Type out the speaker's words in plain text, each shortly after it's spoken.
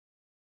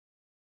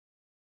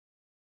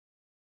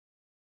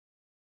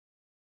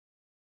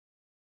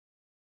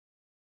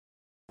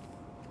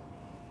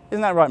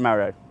Isn't that right,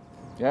 Mario?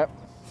 Yep.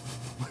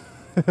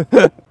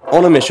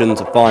 On a mission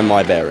to find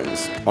my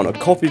bearings, on a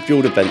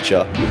coffee-fueled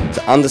adventure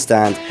to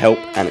understand, help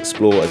and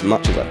explore as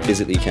much as I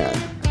physically can.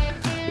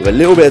 With a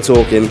little bit of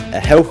talking, a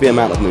healthy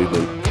amount of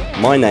movement,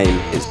 my name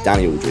is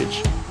Danny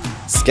Aldridge.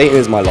 Skating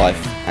is my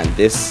life and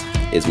this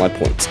is my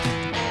point.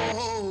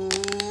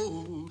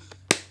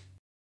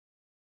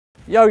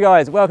 Yo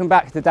guys, welcome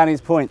back to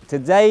Danny's Point.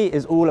 Today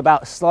is all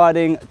about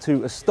sliding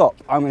to a stop.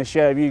 I'm going to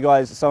share with you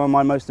guys some of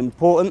my most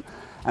important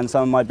and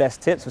some of my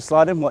best tips for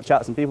sliding. Watch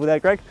out, some people there,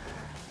 Greg.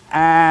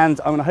 And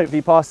I'm going to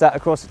hopefully pass that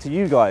across to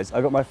you guys.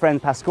 I've got my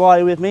friend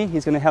Pasquale with me.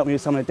 He's going to help me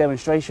with some of the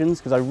demonstrations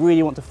because I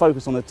really want to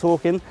focus on the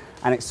talking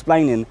and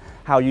explaining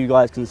how you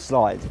guys can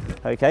slide.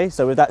 Okay,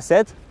 so with that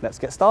said, let's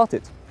get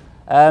started.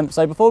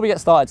 So before we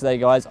get started today,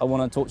 guys, I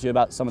want to talk to you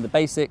about some of the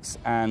basics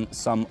and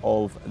some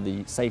of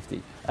the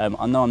safety.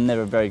 I know I'm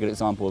never a very good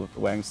example of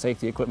wearing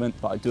safety equipment,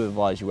 but I do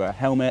advise you wear a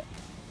helmet,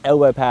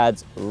 elbow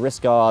pads,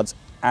 wrist guards,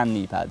 and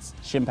knee pads.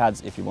 Shin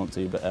pads if you want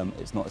to, but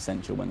it's not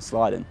essential when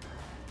sliding.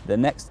 The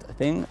next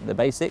thing, the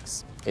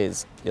basics,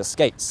 is your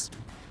skates.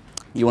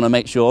 You want to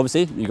make sure,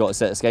 obviously, you've got a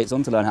set of skates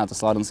on to learn how to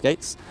slide on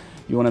skates.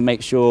 You want to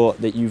make sure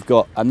that you've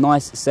got a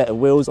nice set of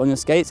wheels on your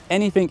skates.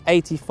 Anything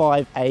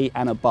 85A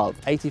and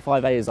above.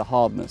 85A is a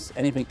hardness.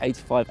 Anything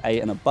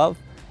 85A and above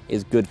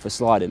is good for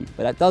sliding.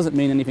 But that doesn't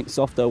mean anything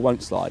softer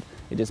won't slide.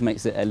 It just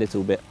makes it a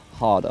little bit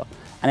harder.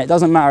 And it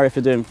doesn't matter if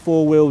you're doing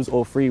 4 wheels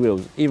or 3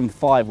 wheels, even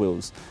 5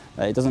 wheels.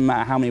 It doesn't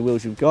matter how many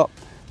wheels you've got.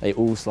 They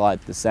all slide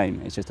the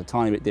same. It's just a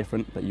tiny bit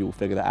different, but you'll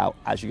figure that out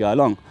as you go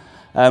along.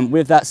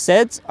 With that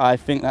said, I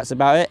think that's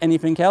about it.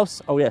 Anything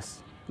else? Oh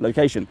yes,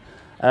 location.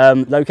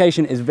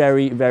 Location is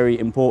very, very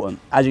important.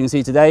 As you can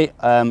see today,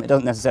 it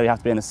doesn't necessarily have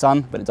to be in the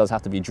sun, but it does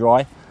have to be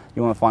dry.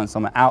 You want to find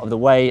somewhere out of the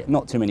way,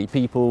 not too many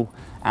people,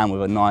 and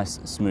with a nice,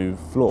 smooth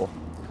floor.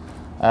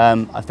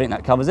 I think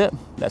that covers it.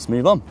 Let's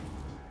move on.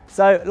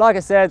 So, like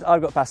I said,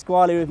 I've got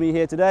Pasquale with me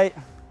here today.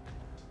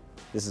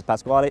 This is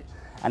Pasquale,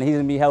 and he's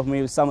going to be helping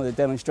me with some of the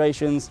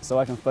demonstrations so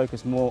I can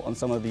focus more on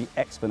some of the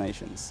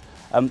explanations.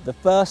 The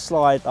first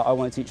slide that I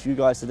want to teach you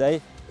guys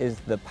today is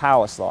the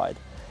power slide.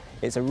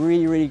 It's a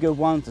really, really good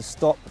one to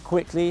stop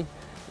quickly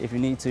if you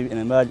need to in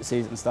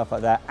emergencies and stuff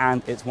like that,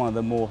 and it's one of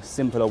the more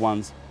simpler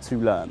ones to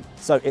learn.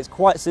 So it's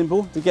quite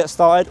simple to get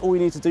started. All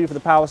you need to do for the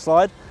power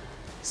slide,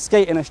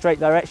 skate in a straight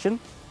direction,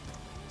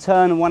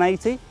 turn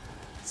 180,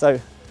 so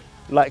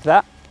like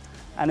that,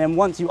 and then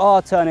once you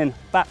are turning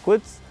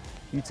backwards,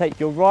 you take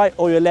your right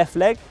or your left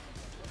leg,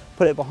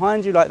 put it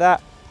behind you like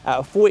that at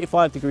a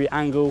 45-degree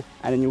angle,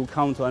 and then you'll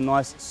come to a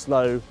nice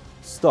slow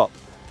stop.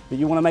 But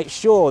you want to make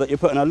sure that you're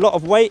putting a lot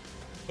of weight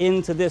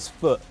into this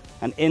foot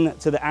and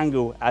into the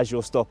angle as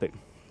you're stopping.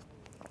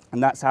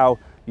 And that's how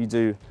you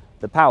do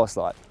the power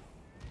slide.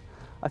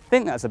 I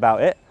think that's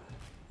about it.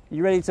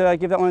 You ready to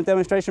give that one a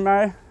demonstration,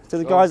 Mario, to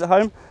the guys at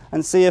home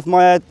and see if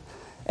my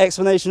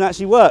explanation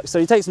actually works? So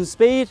you take some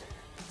speed,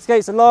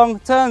 skates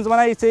along, turns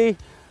 180,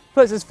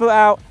 puts his foot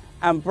out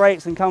and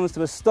brakes and comes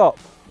to a stop.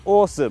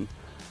 Awesome.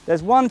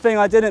 There's one thing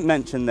I didn't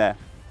mention there.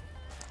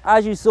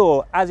 As you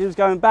saw, as he was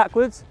going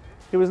backwards,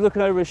 he was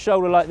looking over his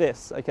shoulder like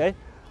this, okay?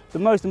 The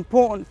most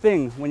important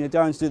thing when you're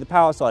going to do the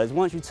power slide is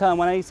once you turn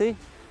 180, you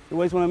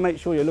always want to make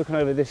sure you're looking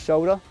over this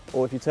shoulder,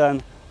 or if you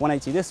turn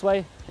 180 this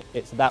way,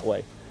 it's that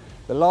way.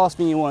 The last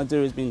thing you want to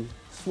do is be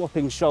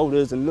swapping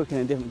shoulders and looking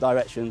in different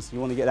directions. You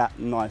want to get that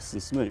nice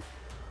and smooth.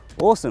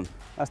 Awesome,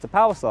 that's the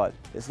power slide.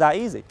 It's that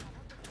easy.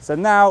 So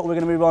now we're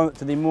going to move on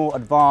to the more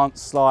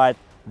advanced slide,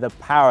 the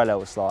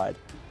parallel slide.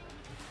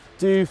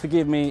 Do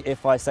forgive me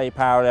if I say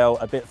parallel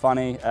a bit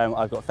funny.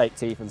 I've got fake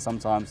teeth and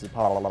sometimes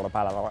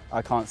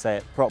I can't say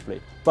it properly.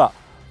 But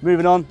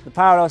moving on, the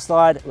parallel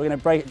slide, we're going to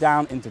break it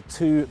down into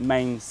 2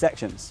 main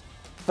sections.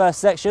 First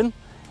section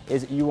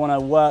is you want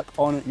to work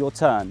on your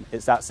turn.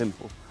 It's that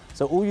simple.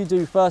 So all you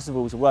do first of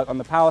all to work on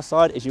the power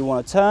slide is you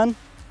want to turn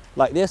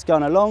like this,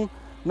 going along,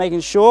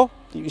 making sure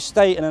that you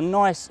stay in a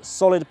nice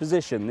solid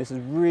position. This is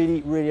really,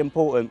 really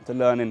important to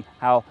learning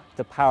how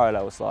to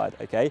parallel slide,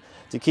 okay?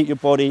 To keep your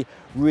body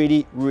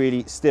really,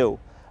 really still.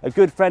 A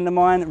good friend of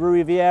mine,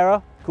 Rui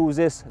Vieira, calls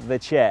this the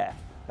chair,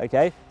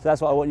 okay? So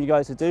that's what I want you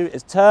guys to do,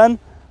 is turn,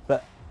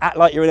 but act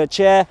like you're in a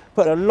chair,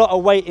 put a lot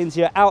of weight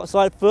into your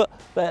outside foot,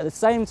 but at the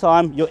same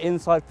time, your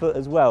inside foot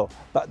as well.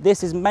 But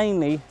this is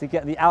mainly to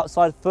get the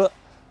outside foot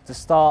to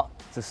start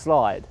to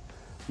slide.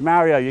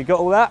 Mario, you got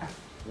all that?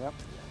 Yep.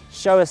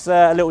 Show us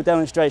a little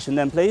demonstration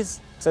then, please.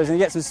 So he's going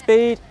to get some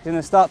speed, he's going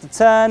to start to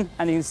turn,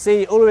 and you can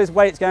see all of his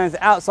weight's going to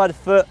the outside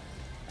foot,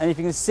 and if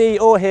you can see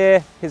or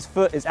hear, his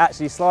foot is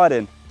actually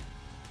sliding.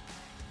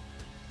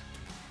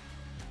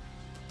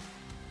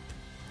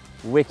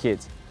 Wicked.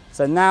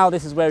 So now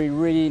this is where we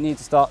really need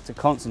to start to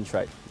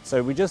concentrate.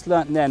 So we just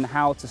learnt then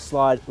how to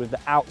slide with the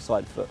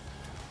outside foot.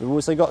 We've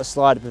also got to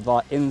slide with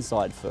our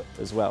inside foot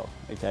as well,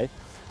 okay?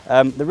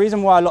 The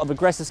reason why a lot of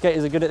aggressive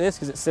skaters are good at this,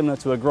 because it's similar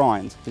to a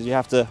grind, because you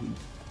have to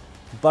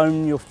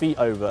bone your feet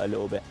over a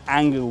little bit,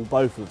 angle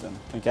both of them,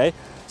 okay?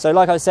 So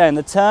like I was saying,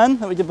 the turn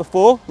that we did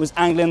before was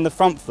angling the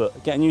front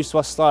foot, getting used to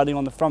us sliding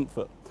on the front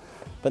foot.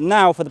 But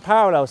now for the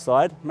parallel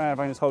slide, maybe if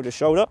I can just hold your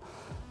shoulder,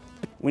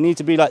 we need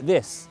to be like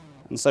this.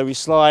 And so we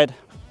slide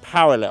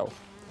parallel.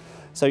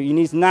 So you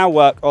need to now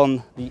work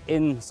on the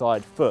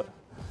inside foot.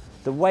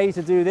 The way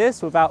to do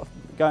this without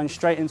going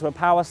straight into a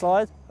power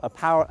slide, a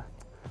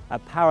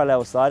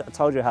parallel slide, I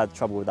told you I had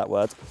trouble with that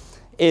word,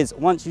 is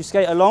once you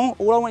skate along,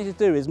 all I want you to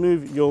do is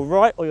move your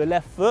right or your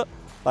left foot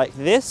like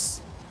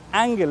this,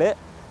 angle it,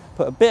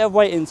 put a bit of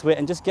weight into it,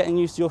 and just getting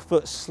used to your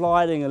foot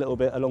sliding a little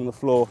bit along the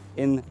floor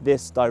in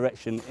this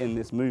direction, in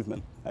this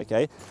movement,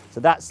 okay? So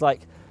that's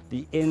like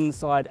the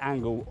inside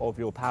angle of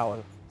your power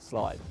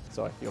slide,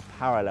 sorry, your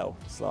parallel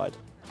slide.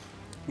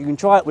 You can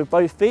try it with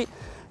both feet.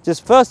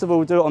 Just first of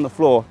all, do it on the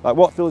floor, like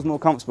what feels more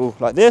comfortable,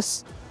 like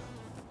this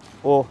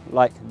or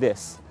like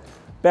this.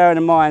 Bearing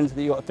in mind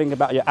that you've got to think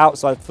about your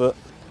outside foot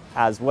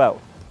as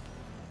well,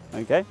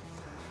 okay?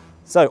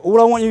 So all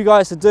I want you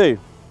guys to do,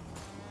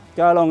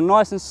 go along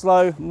nice and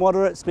slow,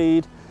 moderate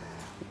speed,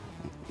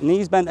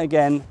 knees bent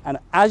again, and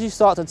as you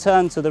start to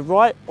turn to the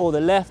right or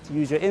the left,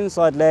 use your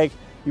inside leg,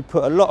 you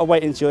put a lot of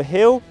weight into your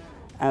heel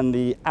and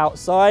the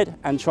outside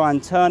and try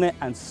and turn it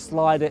and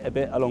slide it a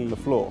bit along the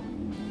floor.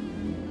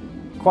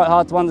 Quite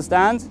hard to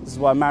understand. This is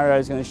why Mario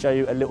is going to show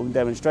you a little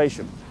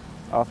demonstration.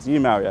 After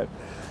you, Mario.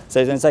 So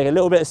he's going to take a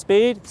little bit of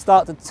speed,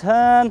 start to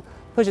turn,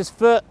 push his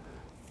foot,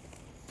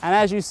 and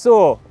as you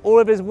saw, all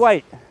of his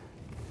weight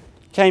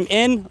came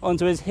in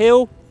onto his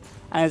heel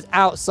and his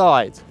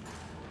outside.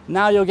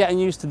 Now you're getting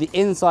used to the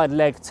inside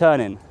leg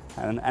turning.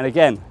 And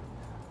again,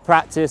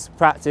 practice,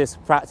 practice,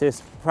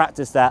 practice,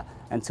 practice that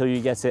until you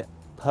get it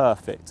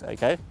perfect,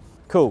 okay?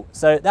 Cool,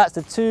 so that's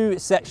the two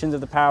sections of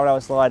the parallel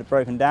slide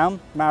broken down.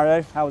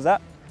 Mario, how was that?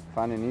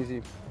 Fun and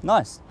easy.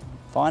 Nice,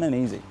 fine and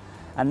easy.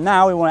 And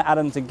now we want to add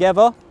them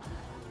together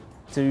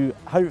to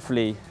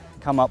hopefully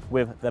come up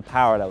with the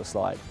parallel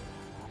slide.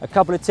 A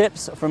couple of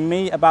tips from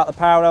me about the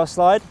parallel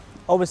slide.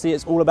 Obviously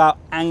it's all about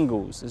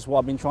angles. This is what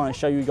I've been trying to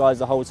show you guys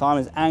the whole time,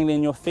 is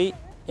angling your feet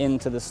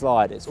into the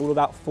slide. It's all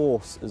about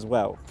force as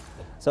well.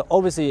 So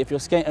obviously if you're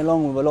skating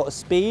along with a lot of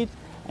speed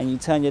and you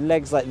turn your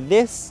legs like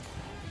this,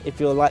 if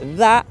you're like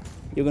that,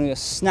 you're going to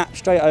snap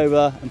straight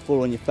over and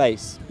fall on your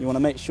face. You want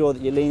to make sure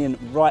that you're leaning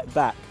right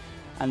back.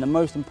 And the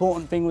most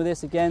important thing with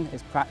this again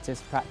is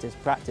practice, practice,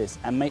 practice,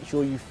 and make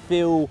sure you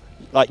feel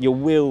like your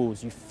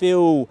wheels, you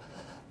feel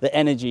the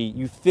energy,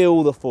 you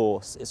feel the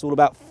force. It's all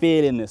about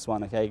feeling this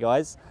one, okay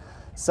guys?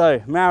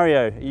 So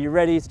Mario, are you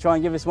ready to try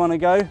and give this one a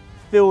go?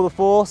 Feel the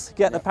force,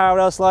 get the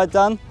parallel slide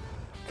done?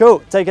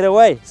 Cool, take it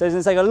away. So he's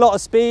going to take a lot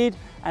of speed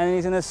and then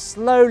he's going to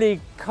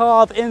slowly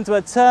carve into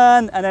a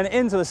turn and then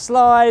into a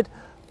slide.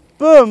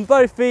 Boom,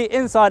 both feet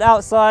inside,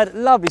 outside.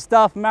 Lovely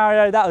stuff,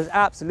 Mario. That was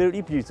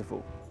absolutely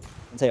beautiful.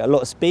 Take a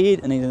lot of speed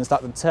and he's going to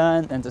start to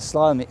turn and to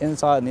slide on the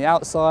inside and the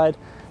outside.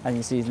 And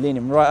you see he's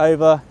leaning right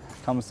over,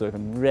 comes to a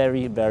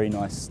very, very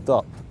nice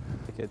stop.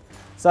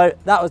 So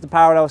that was the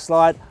parallel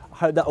slide. I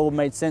hope that all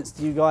made sense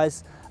to you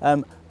guys.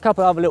 A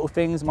couple of other little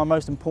things, my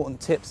most important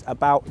tips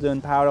about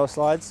doing parallel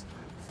slides.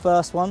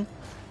 First one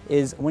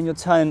is when you're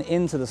turning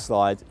into the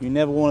slide, you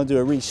never want to do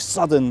a really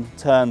sudden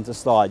turn to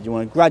slide. You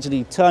want to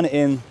gradually turn it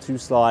in to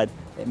slide.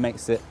 It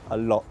makes it a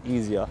lot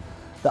easier.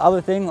 The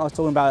other thing I was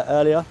talking about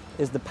earlier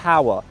is the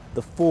power,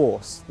 the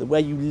force, the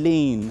way you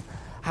lean,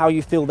 how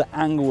you feel the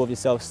angle of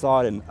yourself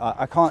sliding.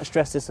 I can't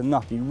stress this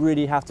enough. You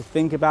really have to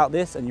think about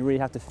this and you really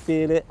have to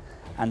feel it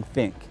and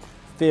think.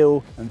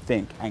 Feel and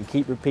think and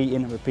keep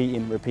repeating,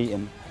 repeating,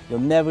 repeating. You're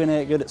never going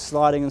to get good at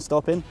sliding and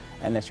stopping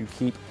unless you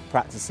keep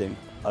practicing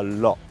a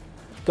lot.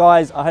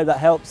 Guys, I hope that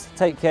helps.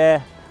 Take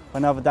care.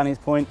 Another Danny's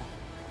Point.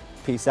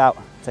 Peace out.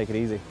 Take it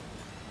easy.